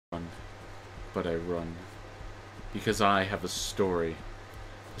but I run. Because I have a story.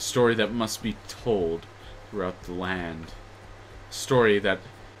 A story that must be told throughout the land. A story that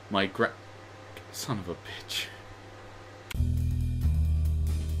my son of a bitch.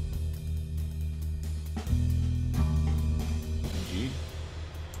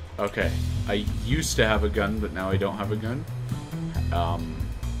 Okay, I used to have a gun, but now I don't have a gun.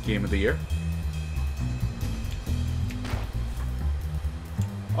 Game of the year.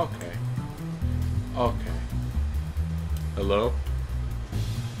 Okay. Okay. Hello?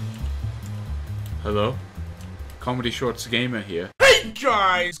 Hello? Comedy Shorts Gamer here. Hey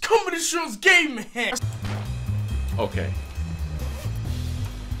guys! Comedy Shorts Gamer here! Okay.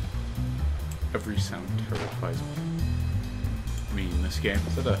 Every sound terrifies me in this game.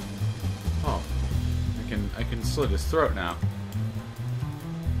 Is that a... Oh. I can slit his throat now.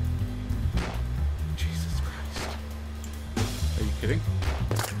 Jesus Christ. Are you kidding?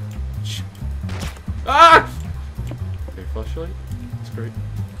 Ah! Okay, flashlight. That's great.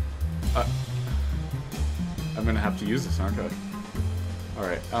 I'm gonna have to use this, aren't I?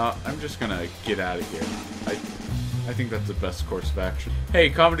 Alright, I'm just gonna get out of here. I think that's the best course of action. Hey,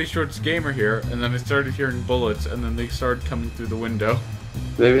 Comedy Shorts Gamer here, and then I started hearing bullets, and then they started coming through the window.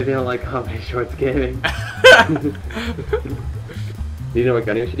 Maybe they don't like Comedy Shorts Gaming. Do you know what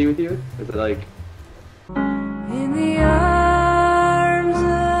gun you should do with you? Is it like... In the arms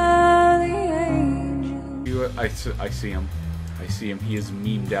of the angel. I see him. I see him. He is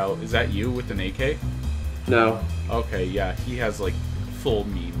memed out. Is that you with an AK? No. Okay, yeah. He has, like, full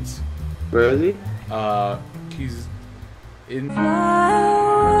memes. Where is he? He's in...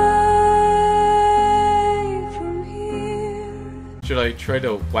 Should I try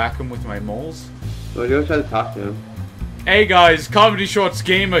to whack him with my moles? Well, go try to talk to him. Hey guys, Comedy Shorts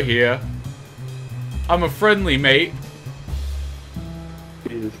Gamer here. I'm a friendly mate.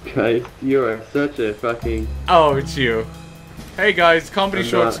 Jesus Christ, you are such a fucking... Oh, it's you. Hey guys, Comedy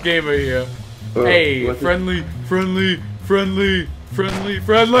Shorts Gamer here. Hey, friendly.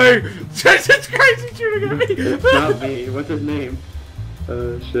 Jesus Christ, he's shooting at me! It's not me. What's his name?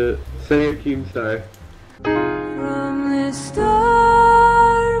 Oh shit. Senator Keemstar. From this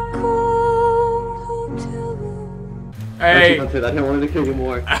dark cold hotel room. Hey! Don't say that. I wanted to kill you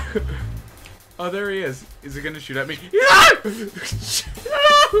more. Oh, there he is. Is he gonna shoot at me? Jesus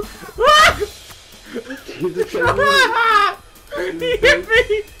Christ. He hit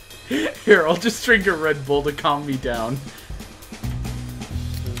me! Here, I'll just drink a Red Bull to calm me down.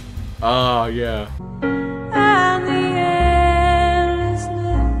 Oh, yeah. And the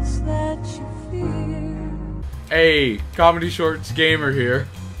endlessness that you fear. Hey, Comedy Shorts Gamer here.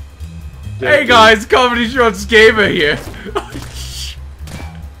 Hey guys, Comedy Shorts Gamer here.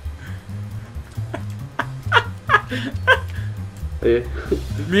 Hey.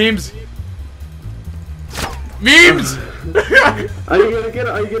 Memes! Memes! Are you gonna get it?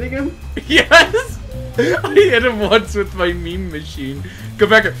 Are you getting him? Yes! I hit him once with my meme machine. Go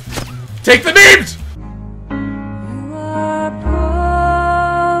back here. Take the memes! You are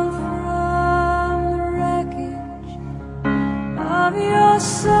pulled from the wreckage of your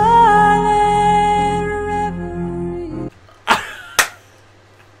silent reverie.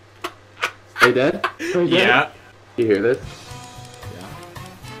 Are you dead? Are you dead? Yeah. You hear this? Yeah.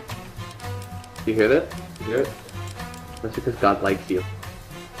 You hear that? You hear it? That's because God likes you.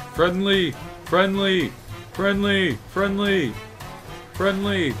 Friendly! Friendly! Friendly! Friendly!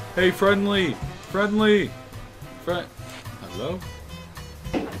 Friendly! Hey, friendly! Friendly! Hello?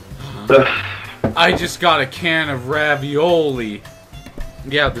 I just got a can of ravioli!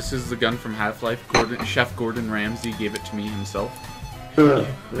 Yeah, this is the gun from Half-Life. Chef Gordon Ramsay gave it to me himself.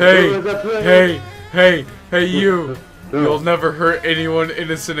 Hey, you! You'll never hurt anyone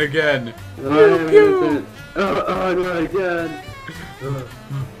innocent again. I'm innocent. Oh, no, again.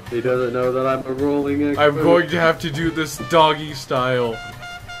 He doesn't know that I'm a rolling expert. I'm going to have to do this doggy style.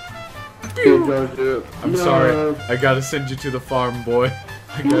 Don't do it. I'm No. sorry. I gotta send you to the farm, boy.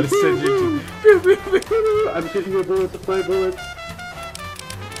 I gotta send you to... I'm shooting your bullets with my bullets.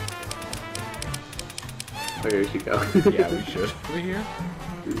 Oh, here she go. Yeah, we should. Over here?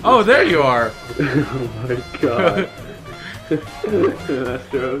 Oh, there you are! Oh my god.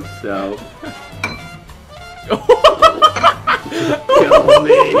 Astro, no. Kill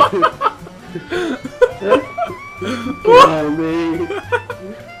me! Kill me!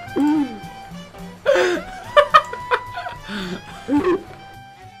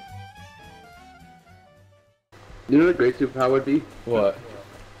 You know what a great superpower would be? What?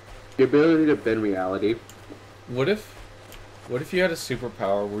 The ability to bend reality. What if you had a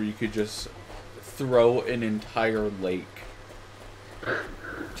superpower where you could just throw an entire lake?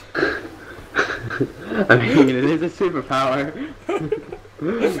 I mean, it is a superpower.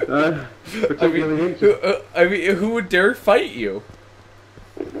 Particularly ancient. Who would dare fight you?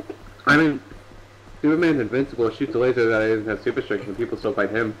 I mean, Superman's invincible, shoots a laser that doesn't have super strength, and people still fight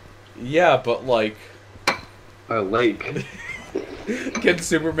him. Yeah, but like... A lake. Can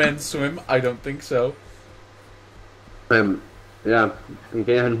Superman swim? I don't think so. Yeah, he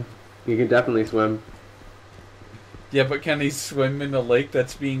can. He can definitely swim. Yeah, but can he swim in a lake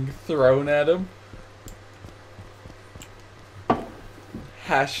that's being thrown at him?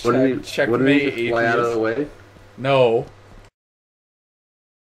 Hashtag checkmate wouldn't he just fly out of the way? No.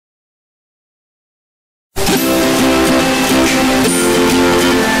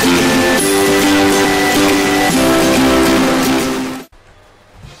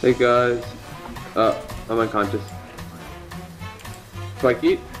 Hey guys. I'm unconscious.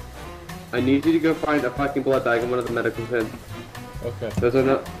 Sparky, I need you to go find a fucking blood bag in one of the medical tents. Okay.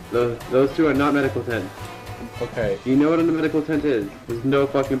 Those two are not medical tents. Okay. Do you know what a medical tent is? There's no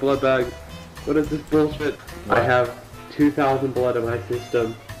fucking blood bag. What is this bullshit? What? I have 2,000 blood in my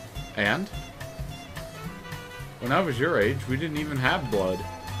system. And? When I was your age, we didn't even have blood.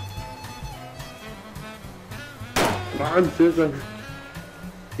 Come on, Susan.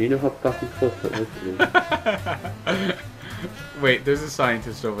 Do you know how fucking close that was to me? Wait, there's a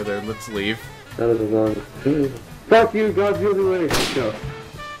scientist over there. Let's leave. That was wrong. Fuck you, God's the only way. Let's go.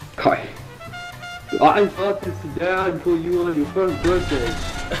 Hi. I thought this down until you on your first birthday.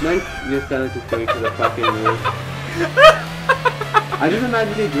 Nice. Your Santa's just going to the fucking room. I just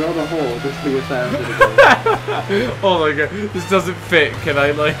imagine they drilled a hole just for your Santa to go. Oh my god, this doesn't fit. Can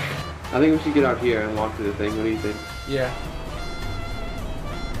I like... I think we should get out here and walk through the thing. What do you think? Yeah.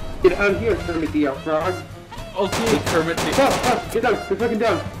 Get out here, Kermit the Frog. Ultimately, Kermit the... Fuck, get down. They're fucking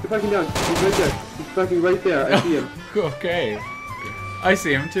down. They're fucking down. He's right there. He's fucking right there. I see him. Okay. I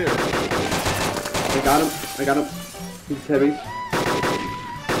see him too. I got him. I got him. He's heavy.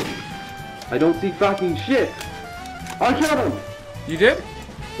 I don't see fucking shit. I killed him. You did?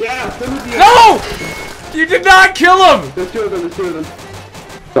 Yeah, Kermit the... No! You did not kill him! There's two of them. There's two of them.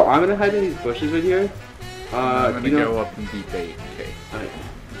 So I'm gonna hide in these bushes right here. I'm gonna go up and be bait. Okay. Alright.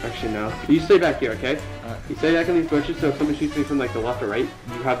 Actually, no. You stay back here, okay? Alright. You stay back in these bushes, so if somebody shoots me from like the left or right,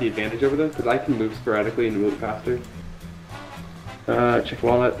 you have the advantage over them, because I can move sporadically and move faster. Check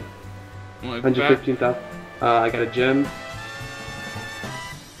wallet. 115,000. I got a gem.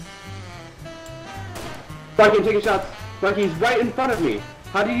 Sparky, I'm taking shots. Sparky, he's right in front of me.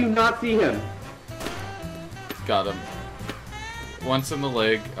 How do you not see him? Got him. Once in the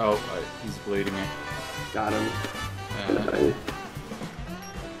leg. Oh, he's bleeding me. Got him.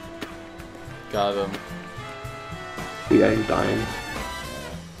 Got him. Yeah, he's dying.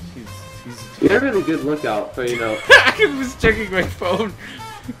 He's... You're a really good lookout, so you know. I was checking my phone.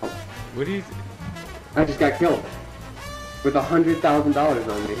 What do you... I just got killed. With $100,000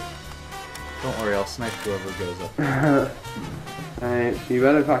 on me. Don't worry, I'll snipe whoever goes up. Alright, you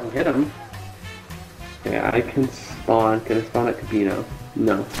better fucking hit him. Yeah, I can spawn. Can I spawn at Cabino?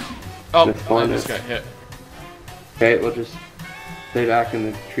 No. Oh, I I just got hit. Okay, we'll just stay back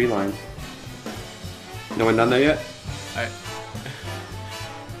in the tree line. No one done there yet?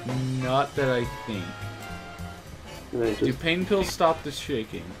 Not that I think. Right, Do pain pills stop the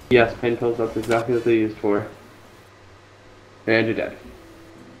shaking? Yes, pain pills, that's exactly what they're used for. And you're dead.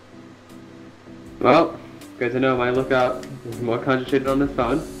 Well, guys, I know my lookout is more concentrated on this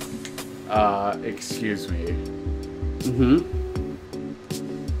phone. Excuse me. Mm-hmm.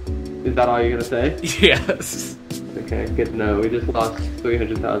 Is that all you're gonna say? Yes. Okay, good to know. We just lost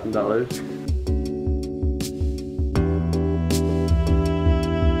 $300,000.